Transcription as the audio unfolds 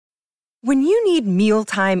When you need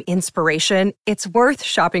mealtime inspiration, it's worth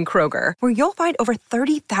shopping Kroger, where you'll find over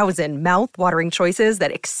 30,000 mouth-watering choices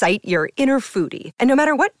that excite your inner foodie. And no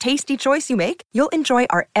matter what tasty choice you make, you'll enjoy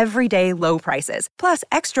our everyday low prices, plus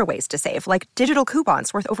extra ways to save, like digital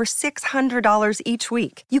coupons worth over $600 each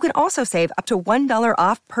week. You can also save up to $1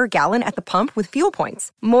 off per gallon at the pump with fuel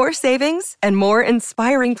points. More savings and more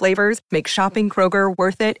inspiring flavors make shopping Kroger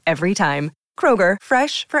worth it every time. Kroger,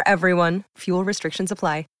 fresh for everyone. Fuel restrictions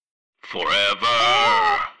apply. Forever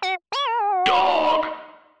Dog.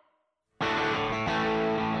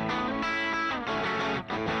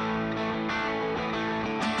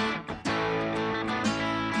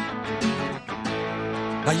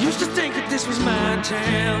 I used to think that this was my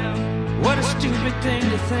town. What a stupid thing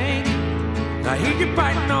to think. I hear you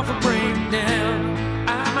biting off a breakdown.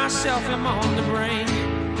 I myself am on the brink.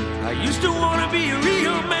 I used to want to be a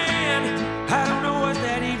real man. I don't know what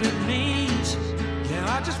that even means.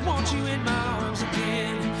 Now I just want you in my arms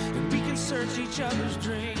again, and we can search each other's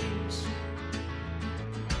dreams.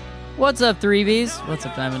 What's up, 3Bs? What's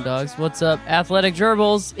up, Diamond Dogs? What's up, Athletic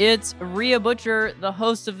Gerbils? It's Rhea Butcher, the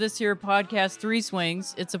host of this here podcast, Three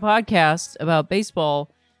Swings. It's a podcast about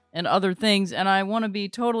baseball and other things, and I want to be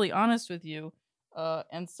totally honest with you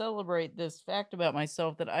and celebrate this fact about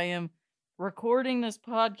myself that I am recording this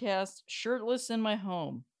podcast shirtless in my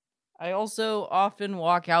home. I also often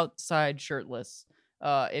walk outside shirtless.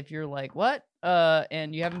 If you're like, what?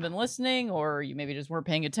 And you haven't been listening, or you maybe just weren't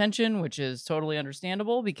paying attention, which is totally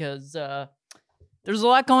understandable because there's a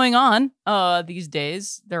lot going on these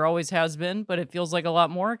days. There always has been, but it feels like a lot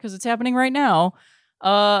more because it's happening right now.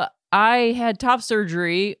 I had top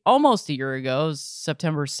surgery almost a year ago.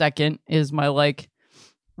 September 2nd is my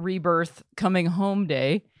rebirth coming home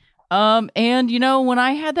day. And when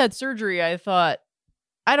I had that surgery, I thought,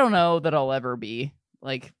 I don't know that I'll ever be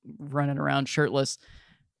running around shirtless.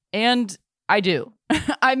 And I do.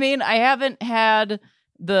 I mean, I haven't had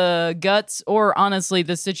the guts or honestly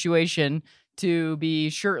the situation to be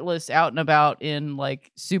shirtless out and about in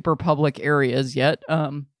super public areas yet.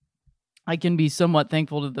 I can be somewhat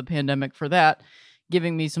thankful to the pandemic for that,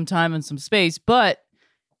 giving me some time and some space. But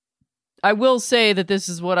I will say that this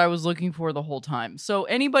is what I was looking for the whole time. So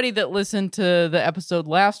anybody that listened to the episode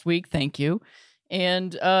last week, thank you.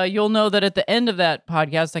 And you'll know that at the end of that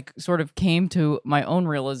podcast, I sort of came to my own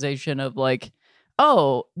realization of it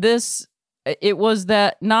was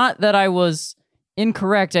that, not that I was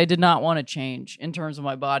incorrect. I did not want to change in terms of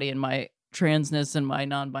my body and my transness and my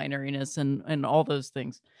non-binariness and all those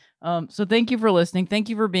things. So thank you for listening. Thank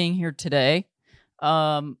you for being here today.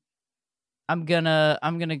 I'm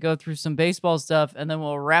gonna go through some baseball stuff, and then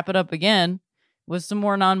we'll wrap it up again with some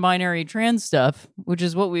more non-binary trans stuff, which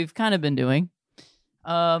is what we've kind of been doing.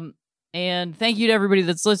 And thank you to everybody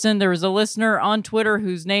that's listened. There was a listener on Twitter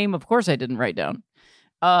whose name, of course, I didn't write down.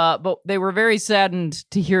 But they were very saddened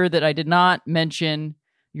to hear that I did not mention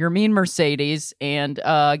your mean Mercedes. And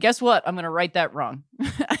guess what? I'm going to write that wrong.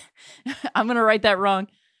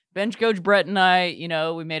 Bench coach Brett and I,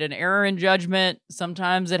 we made an error in judgment.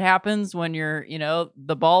 Sometimes it happens when you're,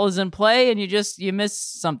 the ball is in play and you miss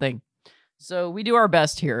something. So we do our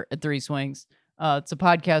best here at Three Swings. It's a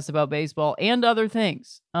podcast about baseball and other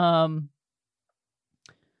things. I've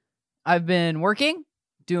been working,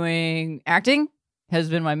 doing acting has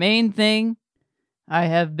been my main thing. I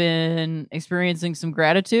have been experiencing some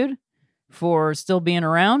gratitude for still being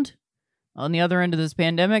around on the other end of this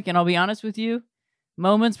pandemic. And I'll be honest with you,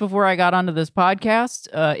 moments before I got onto this podcast,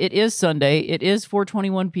 it is Sunday. It is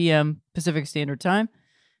 4:21 p.m. Pacific Standard Time.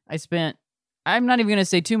 I'm not even going to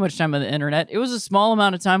say too much time on the internet. It was a small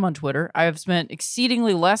amount of time on Twitter. I have spent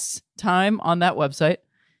exceedingly less time on that website,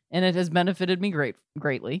 and it has benefited me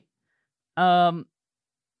greatly.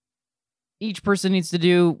 Each person needs to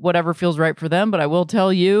do whatever feels right for them, but I will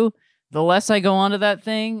tell you, the less I go onto that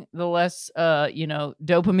thing, the less,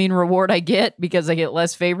 dopamine reward I get because I get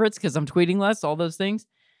less favorites because I'm tweeting less, all those things.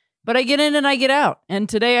 But I get in and I get out. And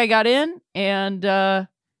today I got in, and I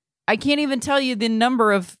can't even tell you the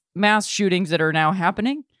number of mass shootings that are now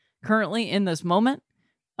happening currently in this moment.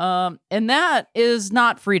 And that is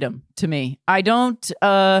not freedom to me. I do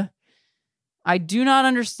not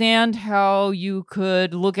understand how you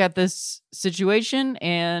could look at this situation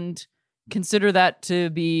and consider that to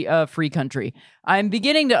be a free country. I'm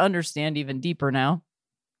beginning to understand even deeper now.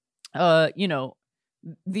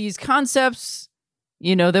 These concepts,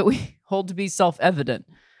 that we hold to be self-evident,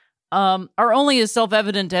 are only as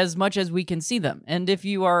self-evident as much as we can see them. And if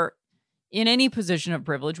you are in any position of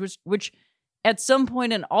privilege, which at some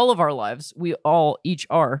point in all of our lives, we all each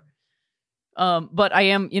are, but I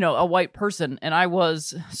am, a white person, and I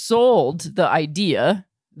was sold the idea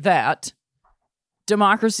that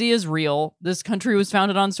democracy is real. This country was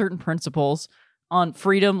founded on certain principles, on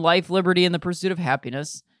freedom, life, liberty, and the pursuit of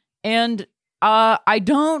happiness. And I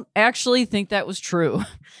don't actually think that was true.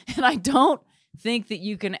 And I don't think that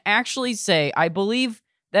you can actually say, I believe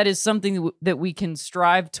that is something that we can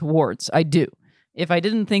strive towards. I do. If I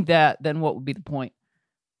didn't think that, then what would be the point?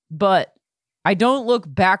 But I don't look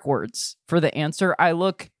backwards for the answer. I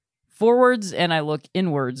look forwards and I look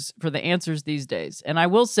inwards for the answers these days. And I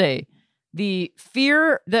will say, the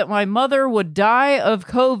fear that my mother would die of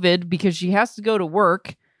COVID because she has to go to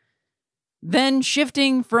work, then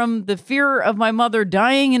shifting from the fear of my mother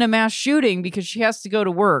dying in a mass shooting because she has to go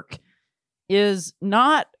to work, is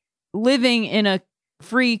not living in a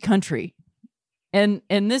free country. And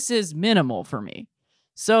this is minimal for me.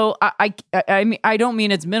 So I mean, I don't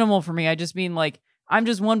mean it's minimal for me. I just mean like, I'm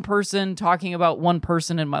just one person talking about one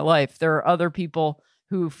person in my life. There are other people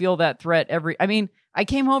who feel that threat I mean, I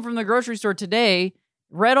came home from the grocery store today,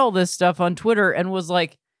 read all this stuff on Twitter and was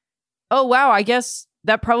like, oh, wow, I guess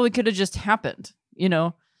that probably could have just happened, you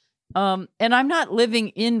know? And I'm not living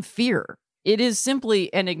in fear. It is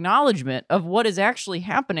simply an acknowledgement of what is actually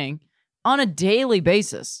happening on a daily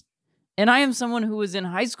basis. And I am someone who was in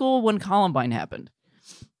high school when Columbine happened.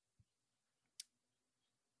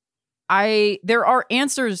 There are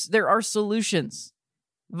answers, there are solutions.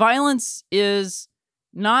 Violence is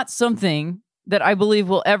not something that I believe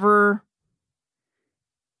will ever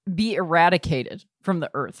be eradicated from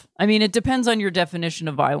the earth. I mean, it depends on your definition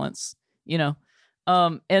of violence, you know?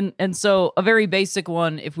 And so a very basic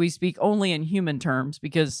one, if we speak only in human terms,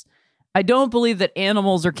 because I don't believe that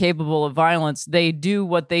animals are capable of violence. They do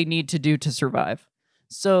what they need to do to survive.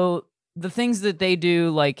 So the things that they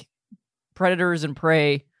do, like predators and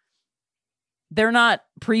prey, they're not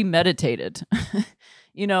premeditated.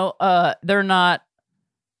 You know, they're not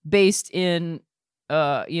based in,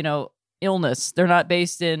 illness. They're not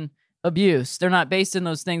based in abuse. They're not based in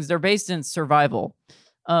those things. They're based in survival.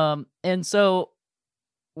 And so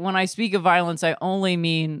when I speak of violence, I only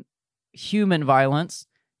mean human violence.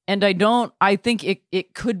 And I think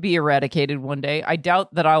it could be eradicated one day. I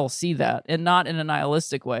doubt that I will see that, and not in a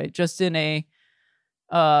nihilistic way, just in a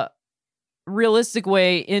realistic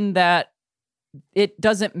way, in that it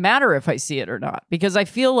doesn't matter if I see it or not. Because I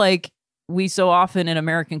feel like we so often in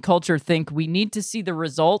American culture think we need to see the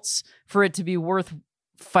results for it to be worth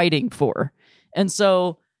fighting for. And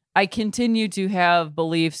so I continue to have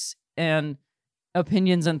beliefs and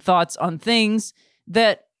opinions and thoughts on things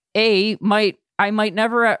that I might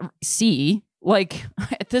never see, like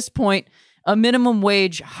at this point, a minimum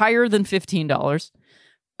wage higher than $15,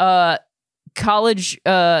 college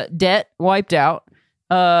debt wiped out,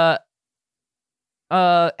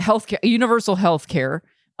 healthcare, universal healthcare,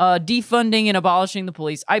 defunding and abolishing the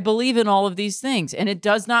police. I believe in all of these things, and it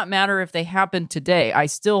does not matter if they happen today. I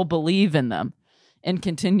still believe in them and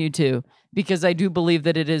continue to, because I do believe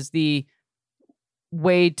that it is the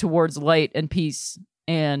way towards light and peace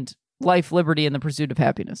and life, liberty, and the pursuit of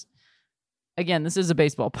happiness. Again, this is a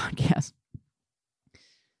baseball podcast.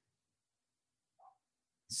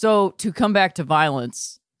 So to come back to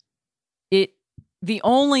violence, the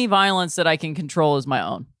only violence that I can control is my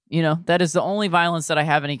own. You know, that is the only violence that I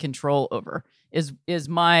have any control over, is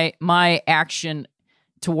my action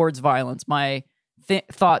towards violence, my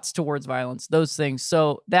thoughts towards violence, those things.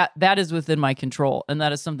 So that is within my control, and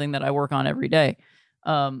that is something that I work on every day.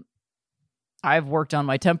 I've worked on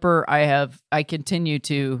my temper. I continue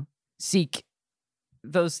to seek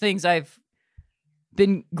those things. I've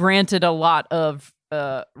been granted a lot of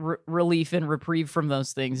relief and reprieve from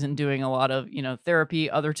those things, and doing a lot of, therapy,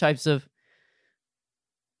 other types of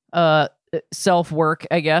self-work,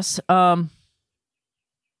 I guess. And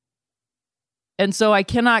so I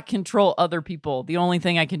cannot control other people. The only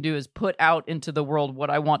thing I can do is put out into the world what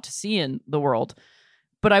I want to see in the world.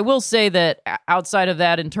 But I will say that outside of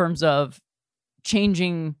that, in terms of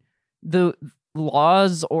changing the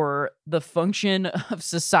laws or the function of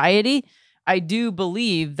society, I do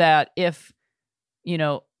believe that if,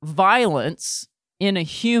 violence in a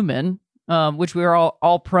human, which we are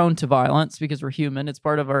all prone to violence because we're human, it's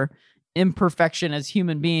part of our imperfection as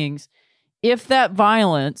human beings. If that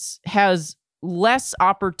violence has less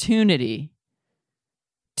opportunity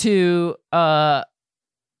to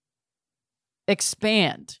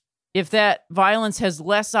expand, if that violence has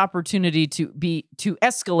less opportunity to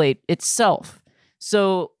escalate itself.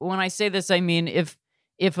 So when I say this, I mean if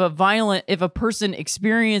a person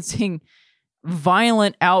experiencing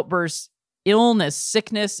violent outbursts, illness,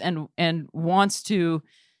 sickness, and wants to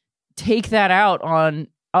take that out on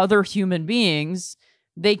other human beings,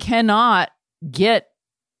 they cannot get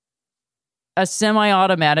a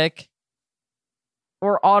semi-automatic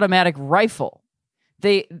or automatic rifle.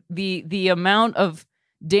 The amount of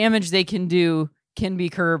damage they can do can be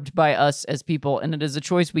curbed by us as people, and it is a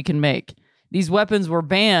choice we can make. These weapons were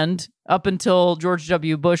banned up until George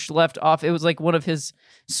W. Bush left off. It was like one of his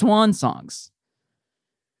swan songs.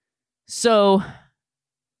 So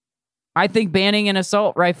I think banning an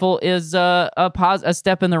assault rifle is a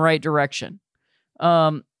step in the right direction.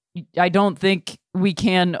 I don't think we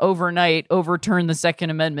can overnight overturn the Second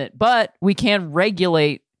Amendment, but we can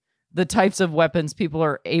regulate the types of weapons people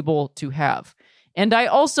are able to have. And I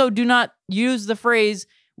also do not use the phrase,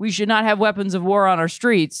 we should not have weapons of war on our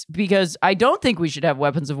streets, because I don't think we should have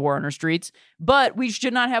weapons of war on our streets, but we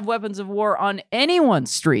should not have weapons of war on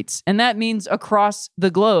anyone's streets. And that means across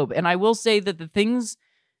the globe. And I will say that the things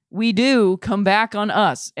we do come back on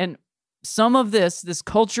us. And some of this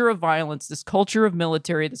culture of violence, this culture of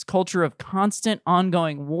military, this culture of constant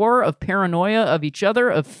ongoing war, of paranoia of each other,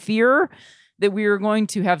 of fear that we are going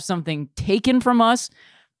to have something taken from us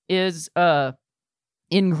is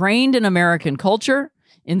ingrained in American culture,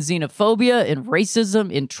 in xenophobia, in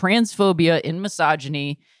racism, in transphobia, in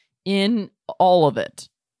misogyny, in all of it.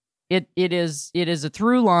 It is a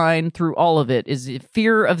through line through all of it, is the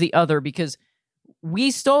fear of the other, because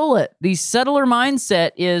we stole it. The settler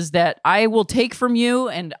mindset is that I will take from you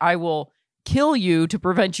and I will kill you to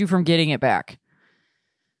prevent you from getting it back.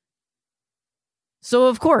 So,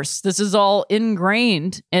 of course, this is all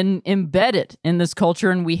ingrained and embedded in this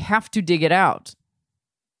culture, and we have to dig it out.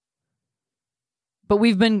 But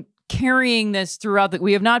we've been carrying this throughout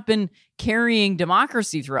we have not been carrying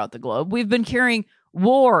democracy throughout the globe. We've been carrying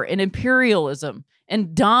war and imperialism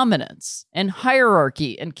and dominance and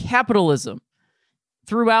hierarchy and capitalism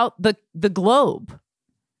throughout the globe.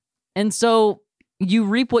 And so you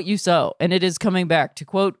reap what you sow, and it is coming back. To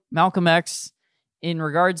quote Malcolm X in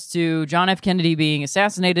regards to John F. Kennedy being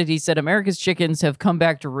assassinated, he said, "America's chickens have come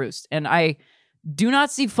back to roost." And I do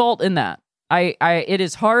not see fault in that. It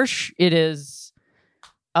is harsh. It is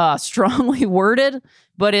strongly worded,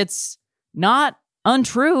 but it's not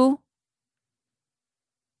untrue.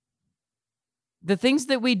 The things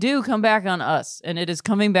that we do come back on us, and it is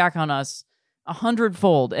coming back on us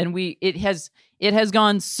 100-fold. And it has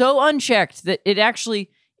gone so unchecked that it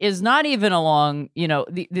actually is not even along,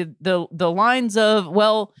 the lines of,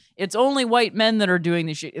 well, it's only white men that are doing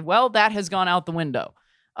this shit. Well, that has gone out the window.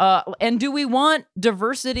 And do we want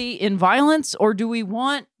diversity in violence, or do we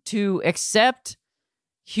want to accept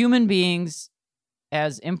human beings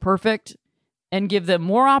as imperfect and give them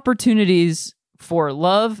more opportunities for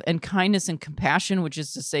love and kindness and compassion, which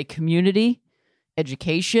is to say community,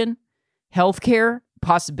 education, healthcare,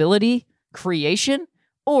 possibility, creation?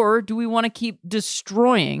 Or do we want to keep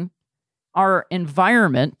destroying our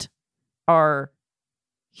environment, our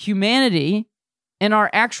humanity, and our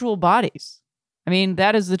actual bodies? I mean,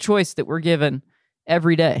 that is the choice that we're given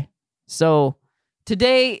every day. So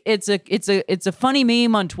today, it's a funny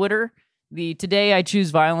meme on Twitter. Today I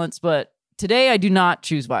choose violence, but today I do not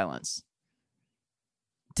choose violence.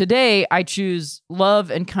 Today I choose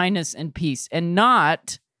love and kindness and peace, and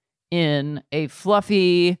not in a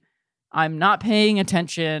fluffy, I'm not paying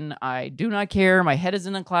attention, I do not care, my head is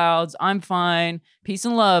in the clouds, I'm fine, peace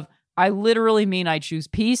and love. I literally mean I choose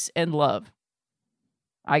peace and love.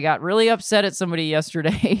 I got really upset at somebody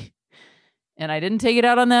yesterday, and I didn't take it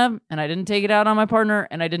out on them, and I didn't take it out on my partner,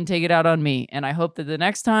 and I didn't take it out on me. And I hope that the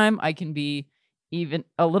next time I can be even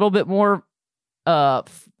a little bit more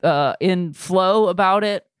in flow about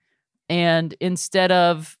it, and instead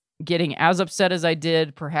of getting as upset as I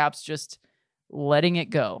did, perhaps just letting it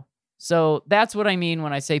go. So that's what I mean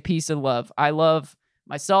when I say peace and love. I love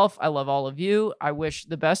myself. I love all of you. I wish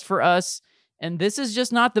the best for us. And this is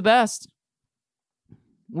just not the best.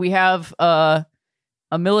 We have a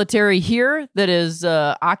military here that is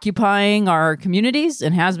occupying our communities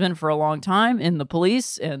and has been for a long time, in the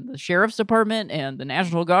police and the sheriff's department and the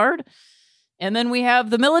National Guard. And then we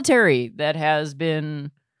have the military that has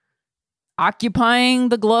been occupying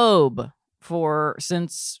the globe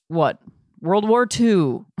since what? World War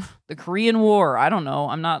II, the Korean War. I don't know.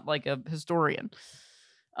 I'm not like a historian.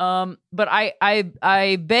 But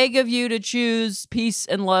I beg of you to choose peace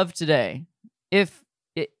and love today.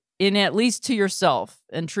 In at least to yourself,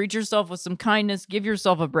 and treat yourself with some kindness. Give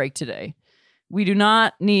yourself a break today. We do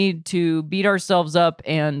not need to beat ourselves up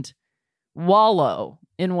and wallow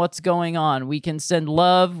in what's going on. We can send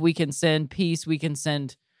love. We can send peace. We can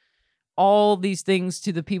send all these things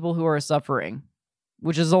to the people who are suffering,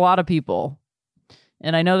 which is a lot of people.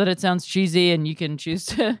 And I know that it sounds cheesy, and you can choose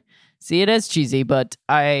to see it as cheesy, but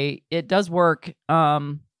it does work.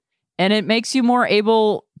 And it makes you more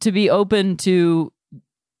able to be open to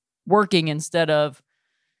working instead of,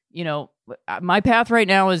 my path right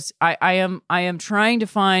now is I am trying to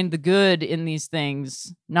find the good in these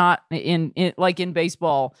things, not in like in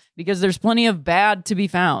baseball, because there's plenty of bad to be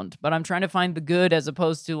found, but I'm trying to find the good as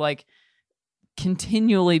opposed to like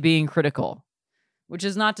continually being critical, which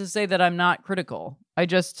is not to say that I'm not critical. I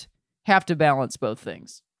just have to balance both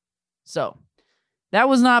things. So that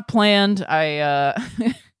was not planned. I'm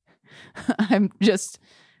just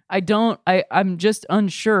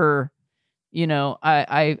unsure.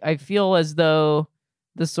 I feel as though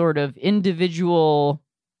the sort of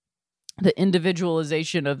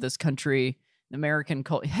individualization of this country, American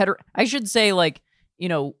culture, I should say like,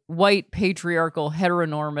 white patriarchal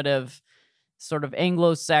heteronormative sort of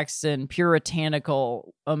Anglo-Saxon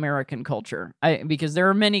puritanical American culture. Because there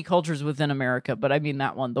are many cultures within America, but I mean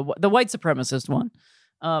that one, the white supremacist one.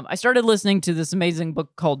 I started listening to this amazing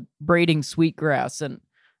book called Braiding Sweetgrass, and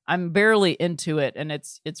I'm barely into it, and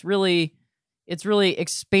it's really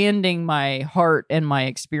expanding my heart and my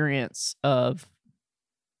experience of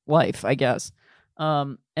life, I guess.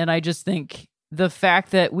 And I just think the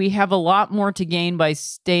fact that we have a lot more to gain by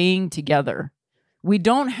staying together. We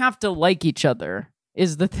don't have to like each other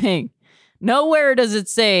is the thing. Nowhere does it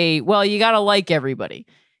say, well, you got to like everybody.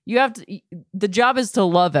 The job is to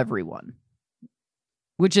love everyone,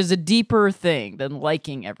 which is a deeper thing than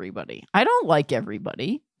liking everybody. I don't like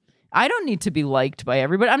everybody. I don't need to be liked by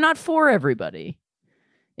everybody. I'm not for everybody.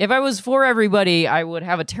 If I was for everybody, I would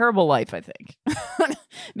have a terrible life, I think,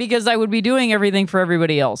 because I would be doing everything for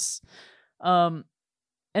everybody else. And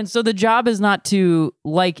so the job is not to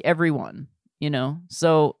like everyone,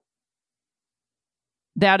 So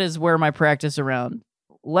that is where my practice around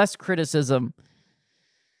less criticism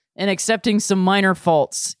and accepting some minor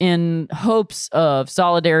faults in hopes of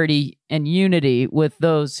solidarity and unity with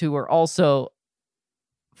those who are also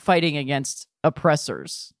fighting against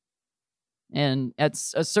oppressors. And at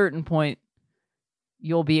a certain point,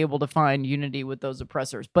 you'll be able to find unity with those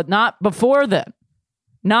oppressors, but not before then.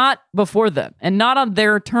 Not before then, and not on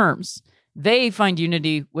their terms. They find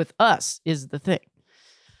unity with us is the thing.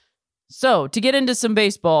 So, to get into some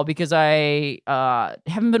baseball, because I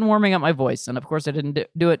haven't been warming up my voice, and of course I didn't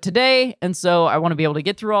do it today, and so I want to be able to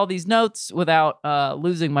get through all these notes without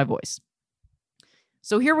losing my voice.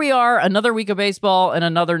 So here we are, another week of baseball and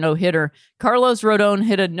another no-hitter. Carlos Rodon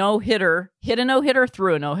hit a no-hitter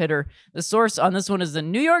through a no-hitter. The source on this one is the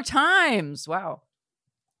New York Times. Wow.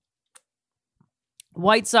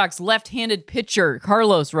 White Sox left-handed pitcher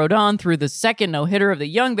Carlos Rodon threw the second no-hitter of the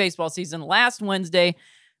young baseball season last Wednesday,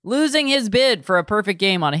 losing his bid for a perfect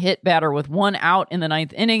game on a hit batter with one out in the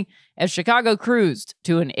ninth inning as Chicago cruised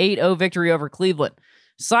to an 8-0 victory over Cleveland.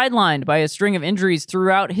 Sidelined by a string of injuries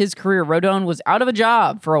throughout his career, Rodon was out of a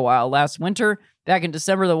job for a while last winter. Back in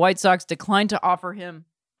December, the White Sox declined to offer him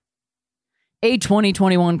a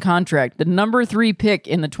 2021 contract. The number 3 pick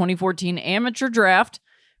in the 2014 amateur draft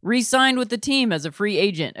re-signed with the team as a free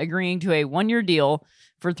agent, agreeing to a 1-year deal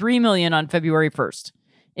for $3 million on February 1st.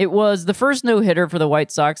 It was the first no-hitter for the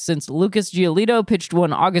White Sox since Lucas Giolito pitched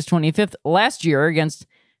one August 25th last year against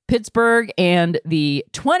Pittsburgh, and the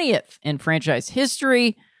 20th in franchise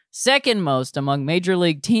history, second most among major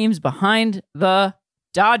league teams behind the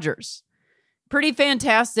Dodgers. Pretty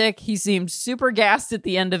fantastic. He seemed super gassed at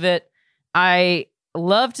the end of it. I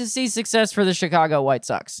love to see success for the Chicago White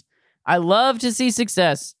Sox. I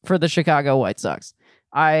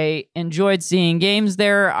enjoyed seeing games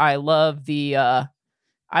there. I love the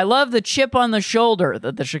chip on the shoulder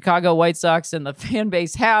that the Chicago White Sox and the fan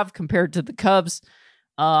base have compared to the Cubs.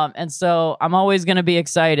 And so I'm always going to be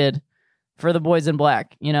excited for the boys in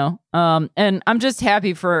black, and I'm just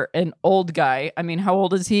happy for an old guy. I mean, how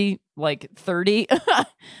old is he? Like 30?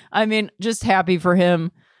 I mean, just happy for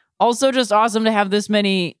him. Also just awesome to have this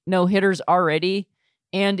many no-hitters already,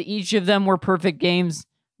 and each of them were perfect games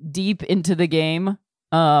deep into the game,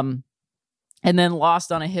 and then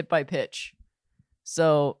lost on a hit by pitch.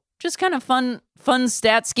 So just kind of fun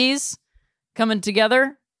stat skis coming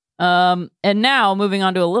together. And now, moving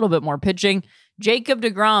on to a little bit more pitching, Jacob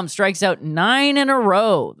deGrom strikes out 9 in a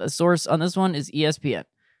row. The source on this one is ESPN.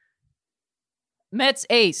 Mets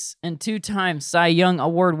ace and 2-time Cy Young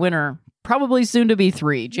Award winner, probably soon to be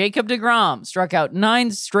 3, Jacob deGrom struck out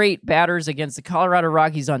 9 straight batters against the Colorado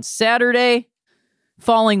Rockies on Saturday,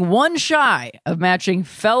 falling one shy of matching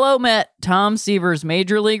fellow Met Tom Seaver's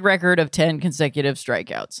major league record of 10 consecutive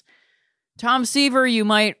strikeouts. Tom Seaver, you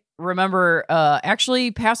might remember,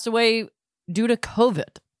 actually passed away due to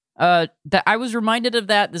COVID. That I was reminded of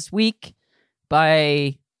that this week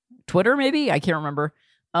by Twitter, maybe? I can't remember.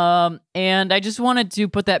 And I just wanted to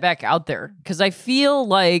put that back out there because I feel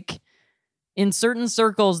like in certain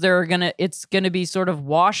circles it's gonna be sort of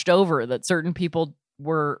washed over that certain people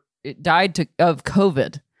died of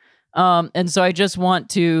COVID. And so I just want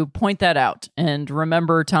to point that out and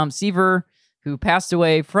remember Tom Seaver, who passed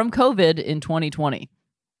away from COVID in 2020.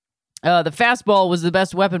 The fastball was the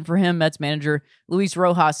best weapon for him, Mets manager Luis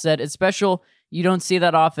Rojas said. It's special. You don't see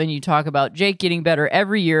that often. You talk about Jake getting better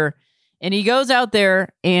every year. And he goes out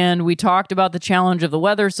there, and we talked about the challenge of the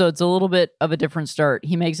weather, so it's a little bit of a different start.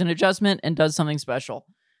 He makes an adjustment and does something special.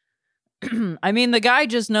 I mean, the guy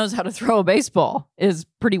just knows how to throw a baseball. And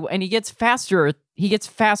he gets faster. He gets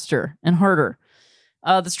faster and harder.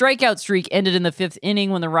 The strikeout streak ended in the 5th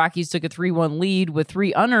inning when the Rockies took a 3-1 lead with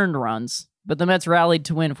 3 unearned runs, but the Mets rallied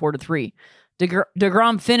to win 4-3.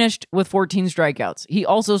 DeGrom finished with 14 strikeouts. He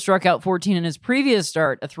also struck out 14 in his previous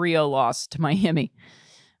start, a 3-0 loss to Miami.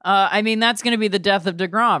 I mean, that's going to be the death of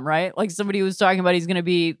DeGrom, right? Like somebody was talking about, he's going to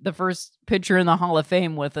be the first pitcher in the Hall of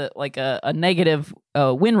Fame with a negative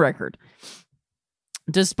win record.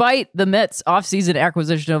 Despite the Mets' offseason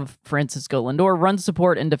acquisition of Francisco Lindor, run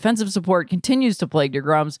support and defensive support continues to plague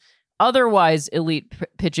DeGrom's otherwise elite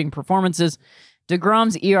pitching performances.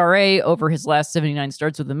 DeGrom's ERA over his last 79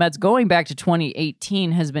 starts with the Mets going back to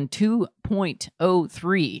 2018 has been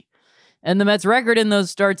 2.03. And the Mets' record in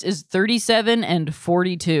those starts is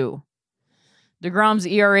 37-42. DeGrom's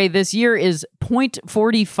ERA this year is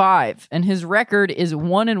 .45, and his record is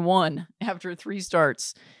 1-1 after 3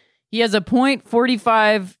 starts. He has a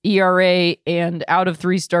 .45 ERA, and out of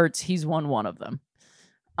 3 starts, he's won 1 of them.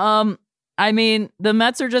 I mean, the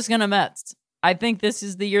Mets are just going to Mets. I think this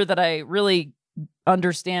is the year that I really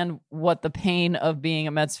understand what the pain of being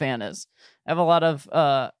a Mets fan is. I have a lot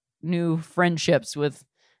of new friendships with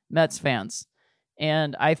Mets fans,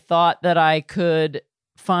 and I thought that I could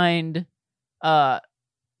find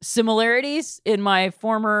similarities in my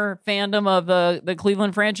former fandom of the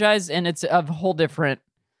Cleveland franchise, and it's a whole different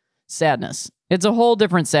sadness. It's a whole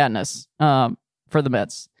different sadness for the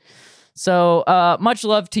Mets. So much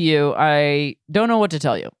love to you. I don't know what to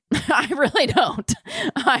tell you. I really don't.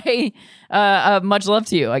 Much love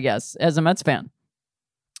to you, I guess, as a Mets fan.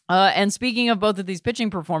 And speaking of both of these pitching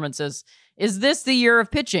performances, is this the year of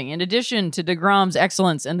pitching? In addition to DeGrom's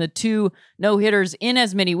excellence and the 2 no-hitters in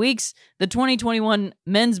as many weeks, the 2021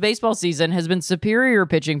 men's baseball season has been superior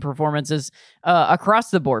pitching performances across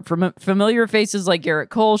the board. From familiar faces like Garrett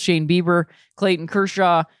Cole, Shane Bieber, Clayton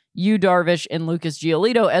Kershaw, Yu Darvish, and Lucas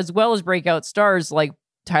Giolito, as well as breakout stars like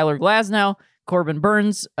Tyler Glasnow, Corbin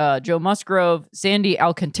Burns, Joe Musgrove, Sandy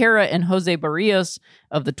Alcantara, and Jose Barrios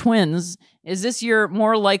of the Twins. Is this year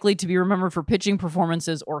more likely to be remembered for pitching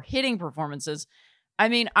performances or hitting performances? I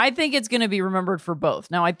mean, I think it's going to be remembered for both.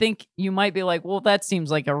 Now, I think you might be like, well, that seems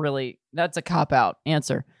like that's a cop-out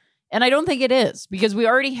answer. And I don't think it is, because we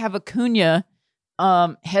already have Acuna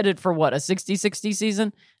headed for what, a 60-60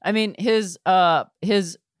 season? I mean, his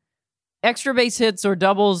extra base hits or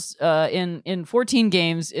doubles in 14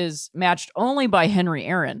 games is matched only by Henry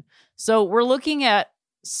Aaron. So we're looking at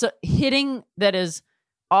hitting that is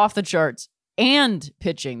off the charts and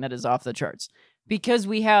pitching that is off the charts, because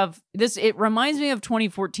we have this. It reminds me of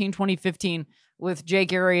 2014, 2015 with Jake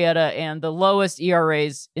Arrieta and the lowest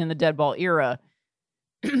ERAs in the dead ball era.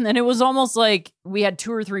 And it was almost like we had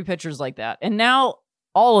 2 or 3 pitchers like that. And now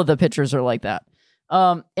all of the pitchers are like that.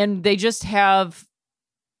 And they just have,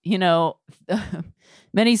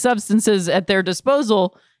 many substances at their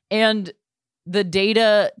disposal and the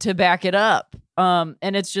data to back it up.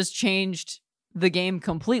 And it's just changed the game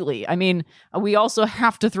completely. I mean, we also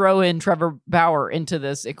have to throw in Trevor Bauer into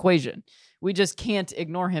this equation. We just can't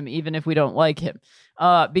ignore him, even if we don't like him,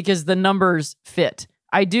 because the numbers fit.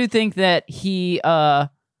 I do think that he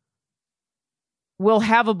will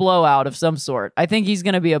have a blowout of some sort. I think he's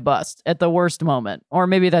going to be a bust at the worst moment, or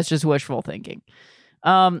maybe that's just wishful thinking.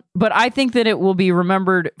 But I think that it will be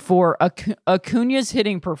remembered for Acuna's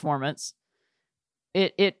hitting performance.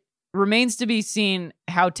 It remains to be seen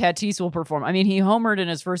how Tatis will perform. I mean, he homered in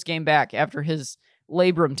his first game back after his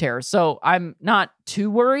labrum tear, so I'm not too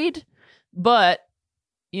worried. But,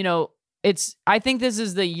 I think this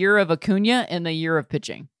is the year of Acuna and the year of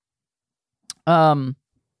pitching.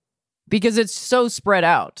 Because it's so spread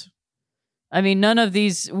out. I mean, none of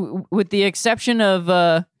these, with the exception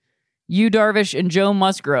of Yu Darvish and Joe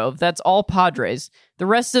Musgrove, that's all Padres. The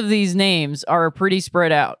rest of these names are pretty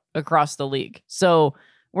spread out across the league. So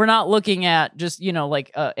we're not looking at just,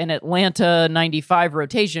 an Atlanta 95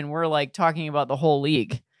 rotation. We're like talking about the whole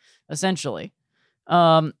league, essentially.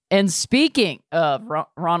 And speaking of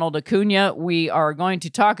Ronald Acuna, we are going to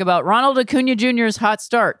talk about Ronald Acuna Jr.'s hot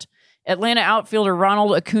start Atlanta outfielder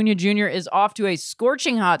Ronald Acuna Jr. is off to a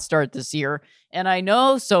scorching hot start this year, and I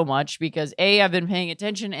know so much because A, I've been paying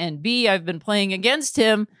attention, and B, I've been playing against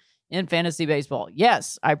him in fantasy baseball.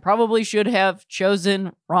 Yes, I probably should have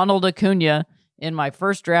chosen Ronald Acuna in my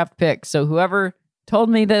first draft pick, so whoever told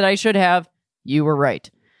me that I should have, you were right.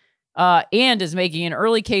 And is making an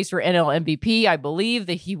early case for NL MVP. I believe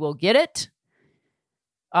that he will get it.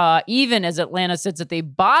 Even as Atlanta sits at the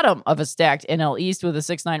bottom of a stacked NL East with a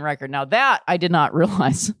 6-9 record. Now that I did not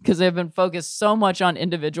realize because I've been focused so much on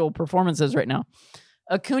individual performances right now.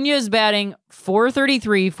 Acuna is batting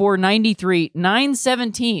 .433, .493,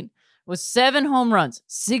 .917 with 7 home runs,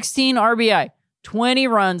 16 RBI, 20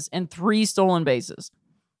 runs, and 3 stolen bases.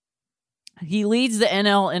 He leads the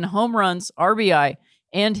NL in home runs, RBI,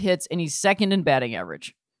 and hits, and he's second in batting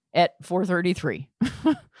average at .433.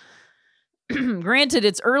 Granted,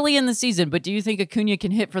 it's early in the season, but do you think Acuna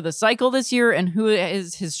can hit for the cycle this year? And who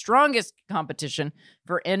is his strongest competition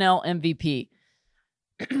for NL MVP?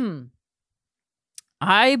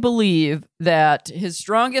 I believe that his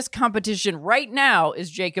strongest competition right now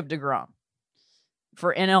is Jacob deGrom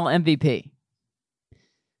for NL MVP.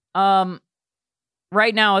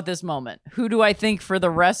 Right now at this moment, who do I think the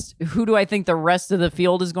rest of the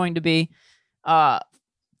field is going to be?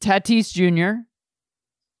 Tatis Jr.,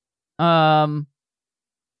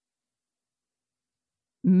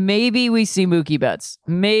 maybe we see Mookie Betts.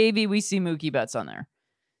 Maybe we see Mookie Betts on there.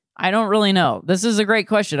 I don't really know. This is a great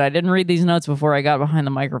question. I didn't read these notes before I got behind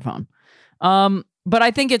the microphone. But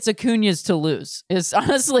I think it's Acuna's to lose. It's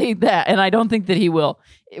honestly that, and I don't think that he will.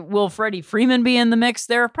 Will Freddie Freeman be in the mix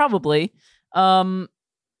there? Probably. I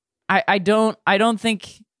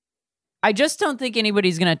just don't think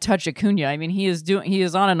anybody's going to touch Acuna. I mean, he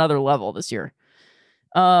is on another level this year.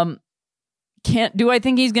 Do I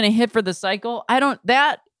think he's going to hit for the cycle? I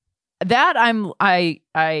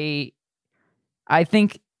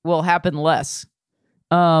think will happen less.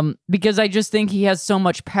 Because I just think he has so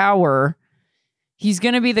much power. He's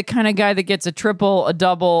going to be the kind of guy that gets a triple, a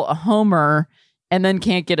double, a homer, and then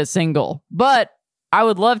can't get a single. But I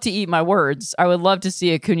would love to eat my words. I would love to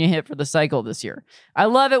see Acuna hit for the cycle this year. I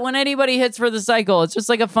love it when anybody hits for the cycle. It's just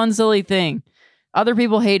like a fun, silly thing. Other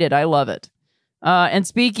people hate it. I love it. And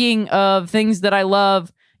speaking of things that I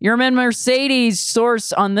love, Yermin Mercedes'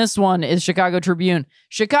 source on this one is Chicago Tribune.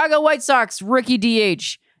 Chicago White Sox rookie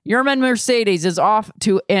DH Yermin Mercedes is off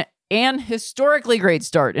to an historically great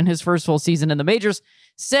start in his first full season in the majors,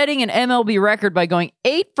 setting an MLB record by going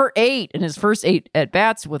 8 for 8 in his first 8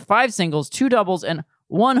 at-bats with 5 singles, 2 doubles, and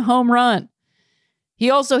 1 home run. He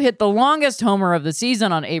also hit the longest homer of the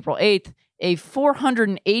season on April 8th, a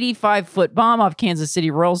 485-foot bomb off Kansas City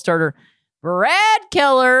Royals starter Brad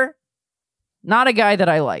Keller. Not a guy that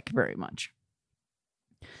I like very much.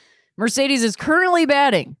 Mercedes is currently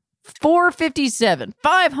batting .457,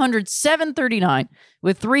 .500, .739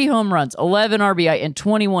 with 3 home runs, 11 RBI, and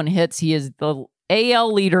 21 hits. He is the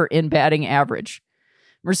AL leader in batting average.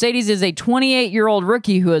 Mercedes is a 28-year-old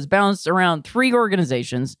rookie who has bounced around 3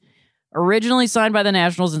 organizations, originally signed by the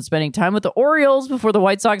Nationals and spending time with the Orioles before the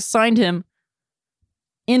White Sox signed him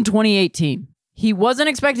in 2018. He wasn't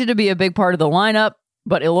expected to be a big part of the lineup,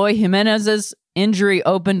 but Eloy Jimenez's injury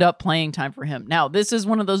opened up playing time for him. Now, this is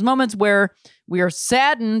one of those moments where we are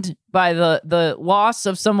saddened by the loss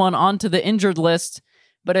of someone onto the injured list,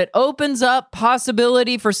 but it opens up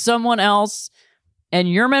possibility for someone else, and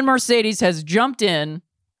Yermin Mercedes has jumped in.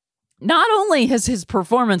 Not only has his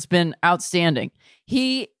performance been outstanding,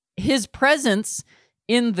 his presence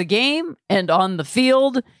in the game and on the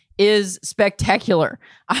field is spectacular.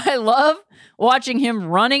 I love watching him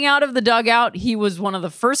running out of the dugout. He was one of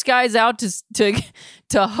the first guys out to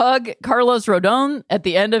hug Carlos Rodon at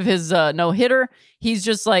the end of his no-hitter. He's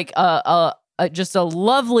just like just a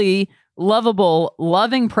lovely, lovable,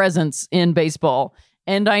 loving presence in baseball,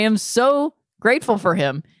 and I am so grateful for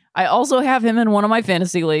him. I also have him in one of my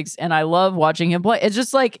fantasy leagues, and I love watching him play. It's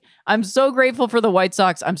just like, I'm so grateful for the White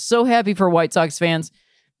Sox. I'm so happy for White Sox fans.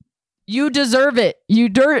 You deserve it. You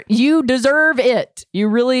deserve it. You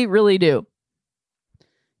really, really do.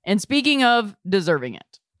 And speaking of deserving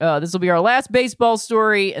it, this will be our last baseball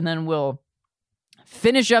story, and then we'll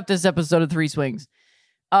finish up this episode of Three Swings.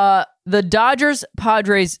 The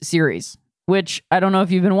Dodgers-Padres series, which I don't know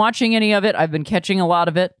if you've been watching any of it. I've been catching a lot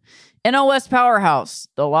of it. NL West powerhouse,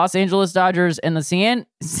 the Los Angeles Dodgers and the San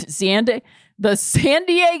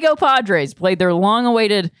Diego Padres played their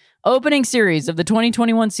long-awaited opening series of the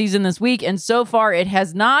 2021 season this week, and so far it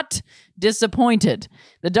has not disappointed.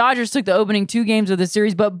 The Dodgers took the opening 2 games of the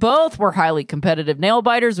series, but both were highly competitive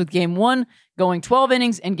nail-biters, with Game 1 going 12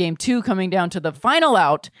 innings and Game 2 coming down to the final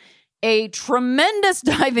out a tremendous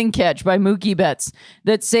diving catch by Mookie Betts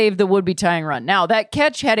that saved the would-be tying run. Now, that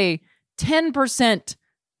catch had a 10%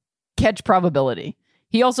 catch probability.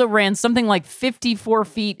 He also ran something like 54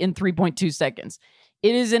 feet in 3.2 seconds.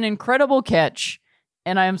 It is an incredible catch,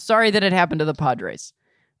 and I am sorry that it happened to the Padres.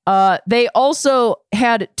 They also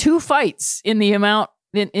had 2 fights in the amount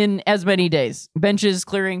in as many days. Benches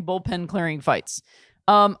clearing, bullpen clearing fights.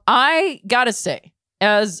 I gotta say,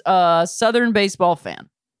 as a Southern baseball fan,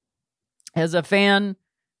 as a fan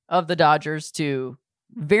of the Dodgers to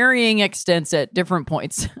varying extents at different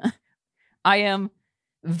points, I am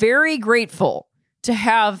very grateful to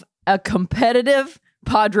have a competitive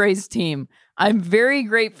Padres team. I'm very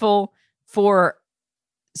grateful for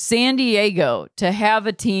San Diego to have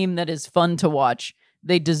a team that is fun to watch.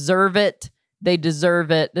 They deserve it. They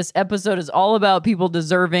deserve it. This episode is all about people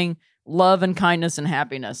deserving love and kindness and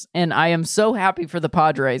happiness. And I am so happy for the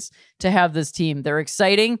Padres to have this team. They're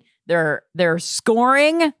exciting. They're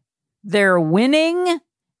scoring. They're winning.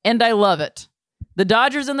 And I love it. The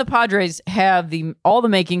Dodgers and the Padres have all the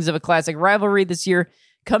makings of a classic rivalry this year,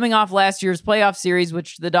 coming off last year's playoff series,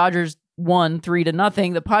 which the Dodgers won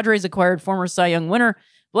 3-0. The Padres acquired former Cy Young winner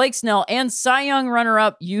Blake Snell and Cy Young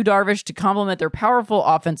runner-up Yu Darvish to complement their powerful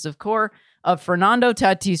offensive core of Fernando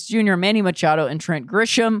Tatis Jr., Manny Machado, and Trent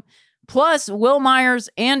Grisham, plus Will Myers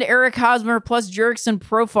and Eric Hosmer, plus Jurickson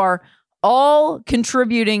Profar, all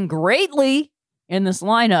contributing greatly in this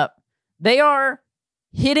lineup. They are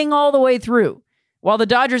hitting all the way through. While the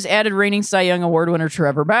Dodgers added reigning Cy Young Award winner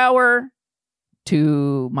Trevor Bauer,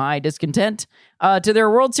 to my discontent, to their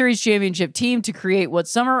World Series championship team to create what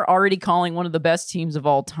some are already calling one of the best teams of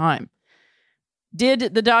all time.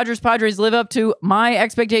 Did the Dodgers-Padres live up to my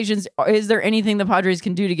expectations? Is there anything the Padres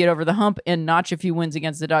can do to get over the hump and notch a few wins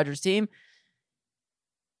against the Dodgers team?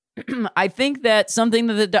 I think that something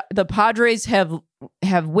that the Padres have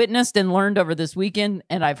witnessed and learned over this weekend,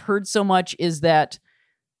 and I've heard so much, is that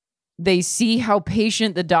they see how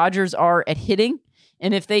patient the Dodgers are at hitting.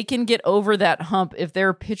 And if they can get over that hump, if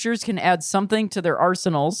their pitchers can add something to their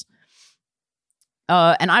arsenals,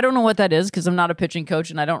 and I don't know what that is because I'm not a pitching coach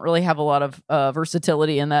and I don't really have a lot of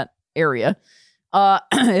versatility in that area.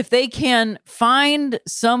 If they can find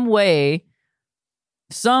some way,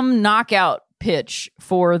 some knockout pitch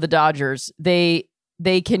for the Dodgers, they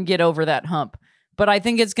can get over that hump. But I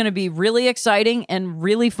think it's going to be really exciting and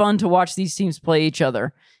really fun to watch these teams play each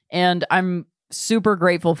other. And I'm super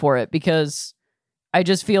grateful for it because I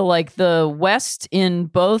just feel like the West in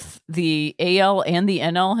both the AL and the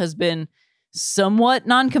NL has been somewhat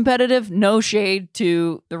non-competitive. No shade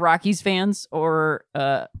to the Rockies fans or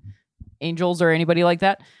Angels or anybody like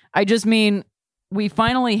that. I just mean we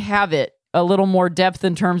finally have it a little more depth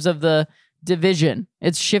in terms of the division.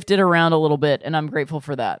 It's shifted around a little bit, and I'm grateful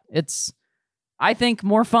for that. It's, I think,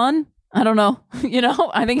 more fun. I don't know.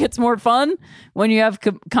 I think it's more fun when you have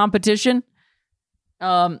competition.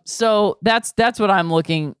 So that's what I'm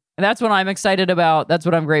looking. That's what I'm excited about. That's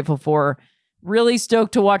what I'm grateful for. Really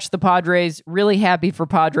stoked to watch the Padres. Really happy for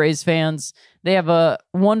Padres fans. They have a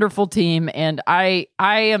wonderful team, and I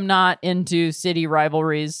am not into city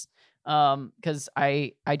rivalries because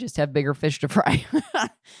I just have bigger fish to fry.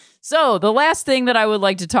 So the last thing that I would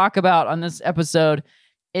like to talk about on this episode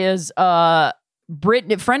is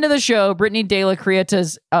friend of the show, Brittany De La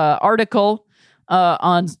Crieta's article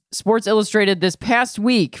on Sports Illustrated this past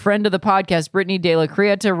week. Friend of the podcast, Brittany De La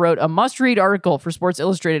Crieta, wrote a must-read article for Sports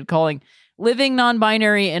Illustrated calling Living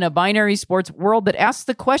Non-Binary in a Binary Sports World that asks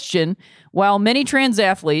the question, while many trans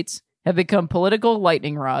athletes have become political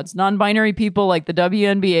lightning rods, non-binary people like the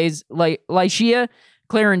WNBA's Lyshia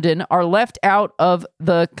Clarendon are left out of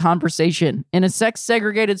the conversation. In a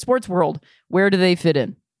sex-segregated sports world, where do they fit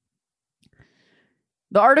in?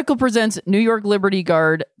 The article presents New York Liberty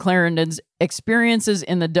guard Clarendon's experiences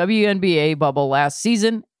in the WNBA bubble last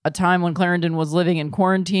season, a time when Clarendon was living in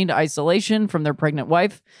quarantined isolation from their pregnant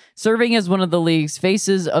wife, serving as one of the league's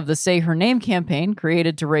faces of the Say Her Name campaign,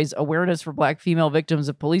 created to raise awareness for Black female victims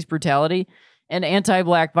of police brutality and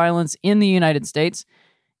anti-Black violence in the United States,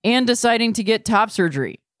 and deciding to get top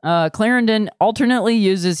surgery. Clarendon alternately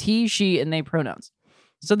uses he, she, and they pronouns.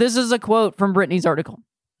 So this is a quote from Brittany's article.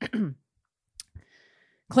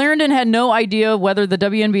 Clarendon had no idea whether the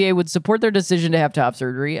WNBA would support their decision to have top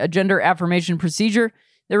surgery, a gender affirmation procedure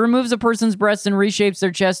that removes a person's breasts and reshapes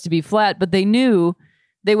their chest to be flat, but they knew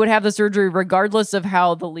they would have the surgery regardless of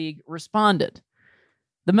how the league responded.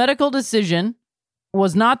 The medical decision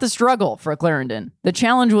was not the struggle for Clarendon. The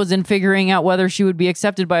challenge was in figuring out whether she would be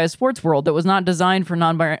accepted by a sports world that was not designed for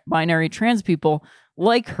non-binary trans people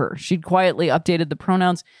like her. She'd quietly updated the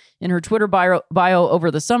pronouns in her Twitter bio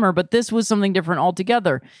over the summer, but this was something different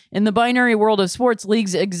altogether. In the binary world of sports,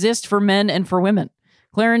 leagues exist for men and for women.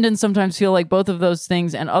 Clarendon sometimes feel like both of those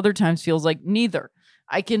things and other times feels like neither.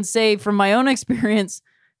 I can say from my own experience,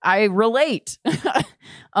 I relate.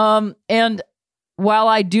 And while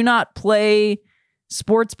I do not play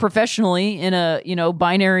sports professionally in a,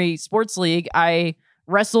 binary sports league, I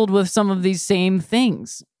wrestled with some of these same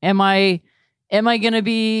things. Am I going to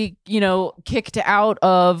be, kicked out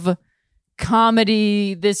of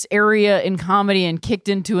comedy, this area in comedy, and kicked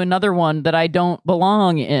into another one that I don't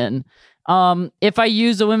belong in? If I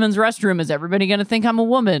use a women's restroom, is everybody going to think I'm a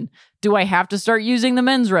woman? Do I have to start using the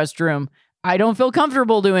men's restroom? I don't feel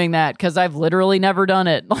comfortable doing that because I've literally never done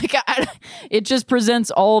it. It just presents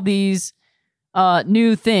all these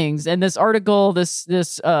new things. And this article, this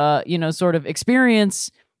sort of experience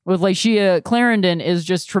with Layshia Clarendon is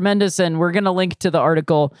just tremendous. And we're going to link to the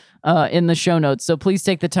article in the show notes. So please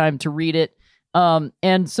take the time to read it.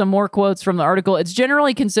 And some more quotes from the article. It's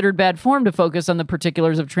generally considered bad form to focus on the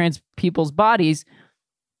particulars of trans people's bodies.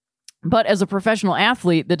 But as a professional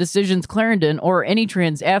athlete, the decisions Clarendon or any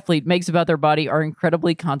trans athlete makes about their body are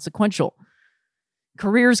incredibly consequential.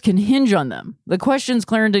 Careers can hinge on them. The questions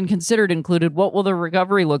Clarendon considered included, what will the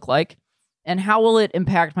recovery look like? And how will it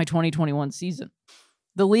impact my 2021 season?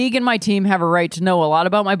 The league and my team have a right to know a lot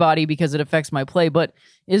about my body because it affects my play, but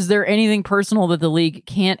is there anything personal that the league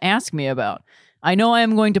can't ask me about? I know I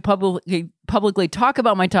am going to publicly talk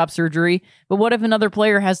about my top surgery, but what if another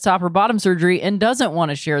player has top or bottom surgery and doesn't want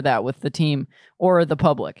to share that with the team or the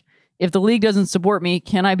public? If the league doesn't support me,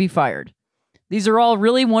 can I be fired? These are all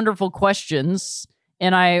really wonderful questions,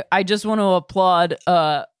 and I just want to applaud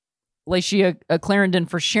Layshia Clarendon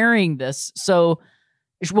for sharing this.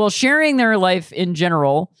 Sharing their life in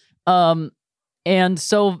general, and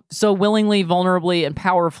so willingly, vulnerably, and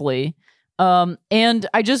powerfully. And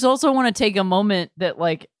I just also want to take a moment that,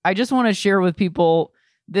 I just want to share with people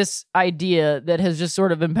this idea that has just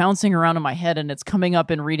sort of been bouncing around in my head, and it's coming up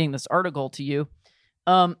in reading this article to you.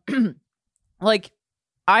 I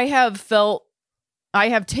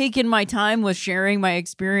have taken my time with sharing my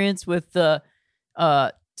experience with the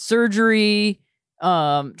surgery,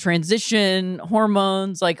 transition,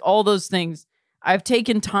 hormones, all those things. I've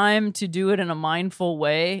taken time to do it in a mindful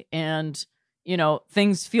way, and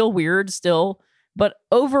things feel weird still, but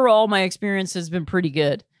overall my experience has been pretty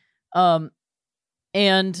good.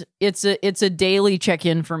 And it's a daily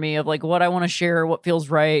check-in for me of what I want to share, what feels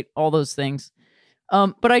right, all those things.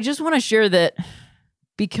 But I just want to share that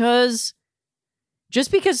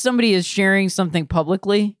just because somebody is sharing something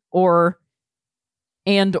publicly or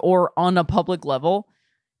on a public level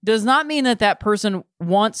does not mean that person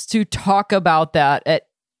wants to talk about that at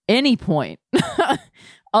any point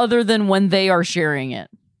other than when they are sharing it.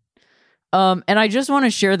 And I just want to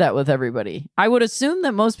share that with everybody. I would assume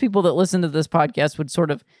that most people that listen to this podcast would sort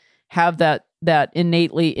of have that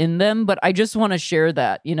innately in them, but I just want to share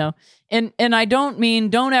that, and I don't mean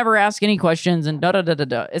don't ever ask any questions and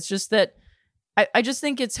da-da-da-da-da. It's just that I just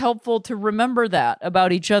think it's helpful to remember that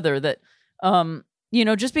about each other, that,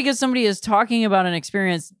 just because somebody is talking about an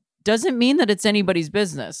experience doesn't mean that it's anybody's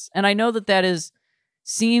business. And I know that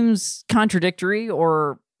seems contradictory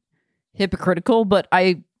or hypocritical, but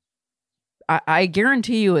I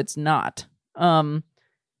guarantee you it's not. And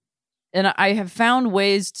I have found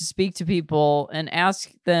ways to speak to people and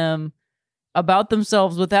ask them about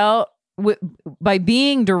themselves by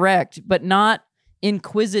being direct, but not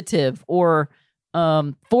inquisitive or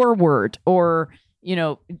forward or,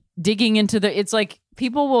 digging into it's like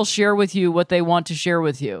people will share with you what they want to share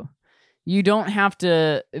with you. You don't have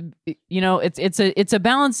to, it's a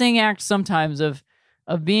balancing act sometimes of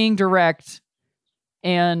being direct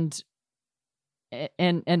and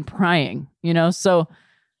prying, so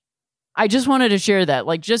I just wanted to share that.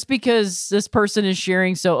 Just because this person is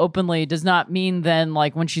sharing so openly does not mean then,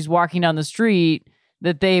 when she's walking down the street,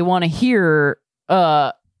 that they want to hear,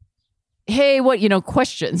 hey, what,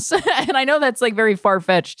 questions. And I know that's very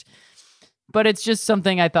far-fetched, but it's just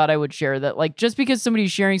something I thought I would share, that just because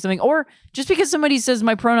somebody's sharing something, or just because somebody says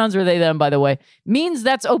my pronouns are they, them, by the way, means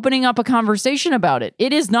that's opening up a conversation about it.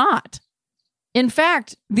 It is not. In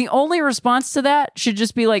fact, the only response to that should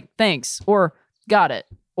just be thanks, or got it,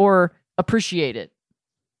 or appreciate it.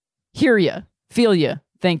 Hear ya, feel ya,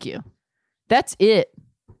 thank you. That's it.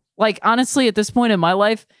 Honestly, at this point in my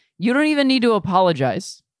life, you don't even need to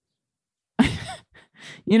apologize.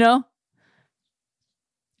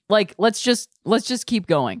 Let's just keep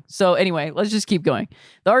going. So anyway, let's just keep going.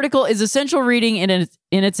 The article is essential reading in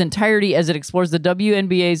its entirety as it explores the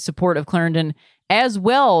WNBA's support of Clarendon as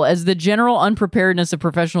well as the general unpreparedness of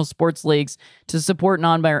professional sports leagues to support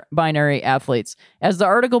non-binary athletes. As the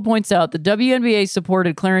article points out, the WNBA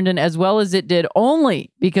supported Clarendon as well as it did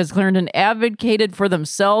only because Clarendon advocated for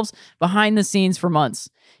themselves behind the scenes for months.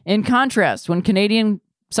 In contrast, when Canadian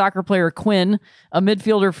soccer player Quinn, a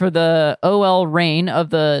midfielder for the OL Reign of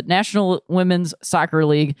the National Women's Soccer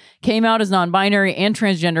League, came out as non-binary and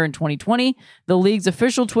transgender in 2020, the league's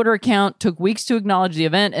official Twitter account took weeks to acknowledge the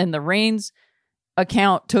event, and the Reign's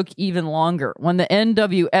account took even longer. When the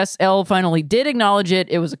NWSL finally did acknowledge it,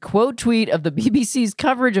 it was a quote tweet of the BBC's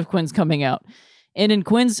coverage of Quinn's coming out. And in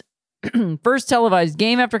Quinn's first televised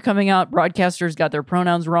game after coming out, broadcasters got their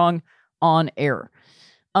pronouns wrong on air.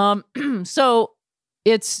 So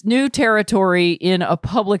it's new territory in a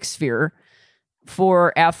public sphere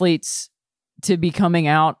for athletes to be coming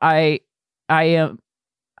out. I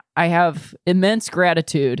have immense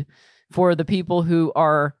gratitude for the people who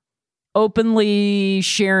are openly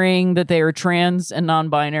sharing that they are trans and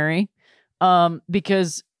non-binary,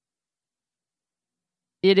 because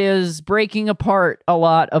it is breaking apart a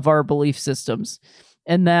lot of our belief systems,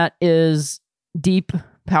 and that is deep,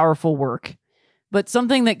 powerful work. But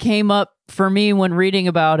something that came up for me when reading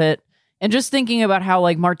about it and just thinking about how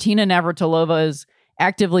like Martina Navratilova is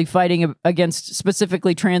actively fighting against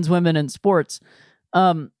specifically trans women in sports.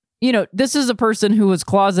 This is a person who was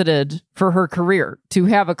closeted for her career, to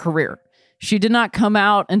have a career. She did not come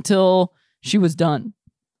out until she was done.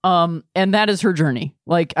 And that is her journey.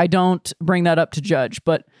 Like, I don't bring that up to judge,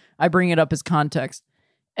 but I bring it up as context.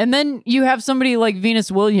 And then you have somebody like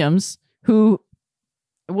Venus Williams, who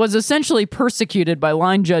was essentially persecuted by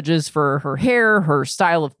line judges for her hair, her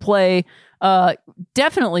style of play,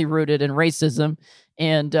 definitely rooted in racism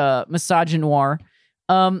and misogynoir,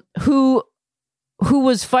 who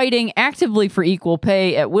was fighting actively for equal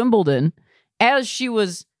pay at Wimbledon as she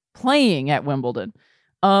was playing at Wimbledon.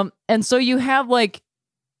 And so you have like,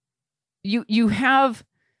 you have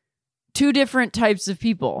two different types of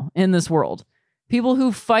people in this world. People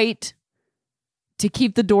who fight to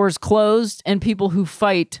keep the doors closed and people who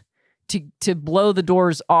fight to blow the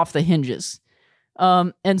doors off the hinges.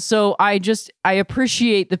 And so I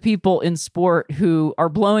appreciate the people in sport who are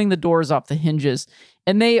blowing the doors off the hinges,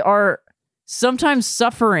 and they are sometimes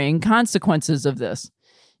suffering consequences of this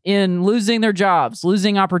in losing their jobs,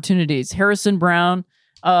 losing opportunities. Harrison Brown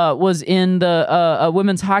was in the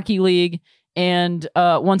women's hockey league, and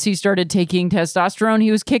once he started taking testosterone,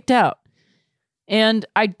 he was kicked out. And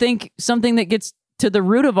I think something that gets to the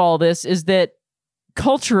root of all this is that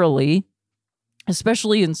culturally,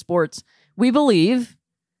 especially in sports, we believe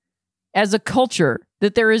as a culture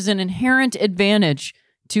that there is an inherent advantage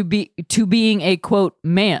to being a, quote,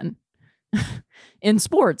 man in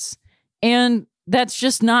sports. And that's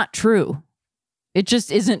just not true. It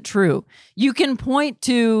just isn't true. You can point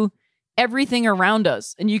to everything around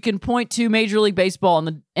us, and you can point to Major League Baseball and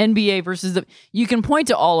the NBA versus you can point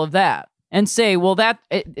to all of that and say, well,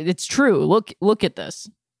 it's true. Look at this.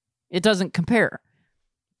 It doesn't compare.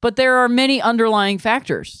 But there are many underlying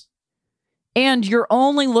factors. And you're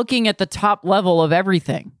only looking at the top level of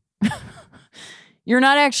everything. You're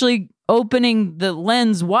not actually opening the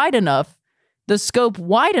lens wide enough, the scope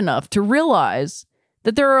wide enough to realize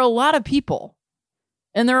that there are a lot of people,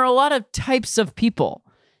 and there are a lot of types of people,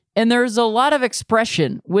 and there's a lot of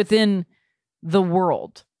expression within the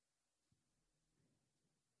world.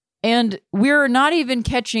 And we're not even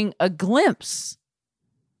catching a glimpse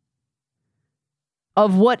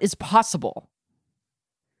of what is possible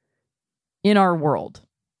in our world.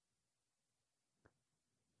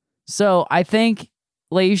 So I thank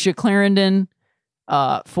Layshia Clarendon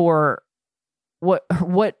for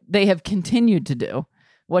what they have continued to do,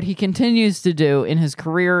 what he continues to do in his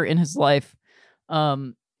career, in his life.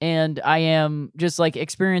 And I am just like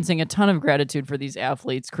experiencing a ton of gratitude for these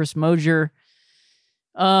athletes. Chris Mosier.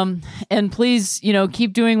 And please,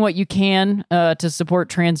 keep doing what you can to support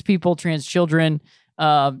trans people, trans children.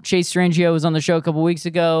 Chase Strangio was on the show a couple weeks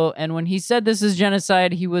ago, and when he said this is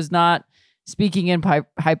genocide, he was not speaking in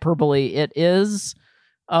hyperbole. It is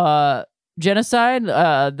genocide.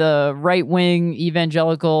 The right-wing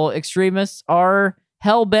evangelical extremists are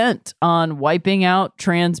hell-bent on wiping out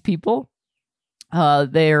trans people.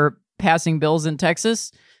 They're passing bills in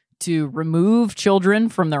Texas to remove children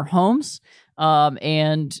from their homes.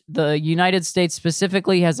 And the United States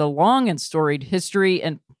specifically has a long and storied history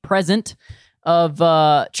and present of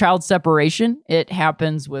child separation. It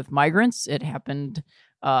happens with migrants. It happened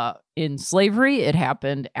in slavery. It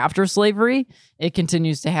happened after slavery. It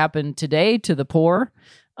continues to happen today to the poor.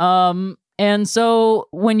 And so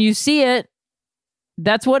when you see it,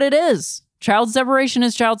 that's what it is. Child separation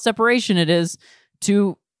is child separation. It is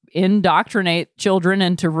to indoctrinate children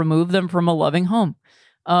and to remove them from a loving home.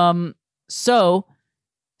 So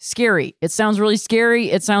scary. It sounds really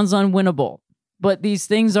scary. It sounds unwinnable. But these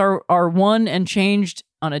things are won and changed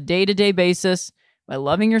on a day-to-day basis by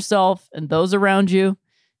loving yourself and those around you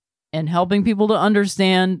and helping people to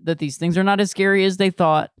understand that these things are not as scary as they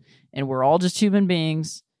thought, and we're all just human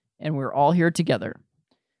beings, and we're all here together.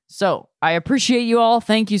 So I appreciate you all.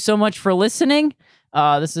 Thank you so much for listening.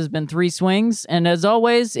 This has been Three Swings, and as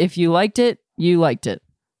always, if you liked it, you liked it.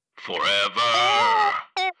 Forever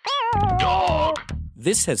Dog.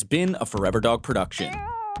 This has been a Forever Dog production.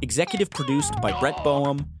 Executive produced by Brett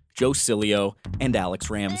Boehm, Joe Cilio, and Alex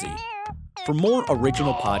Ramsey. For more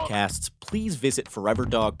original podcasts, please visit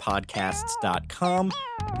foreverdogpodcasts.com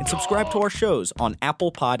and subscribe to our shows on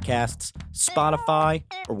Apple Podcasts, Spotify,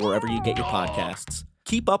 or wherever you get your podcasts.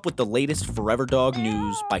 Keep up with the latest Forever Dog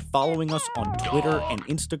news by following us on Twitter and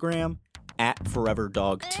Instagram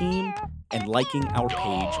 @ForeverDogTeam and liking our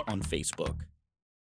page on Facebook.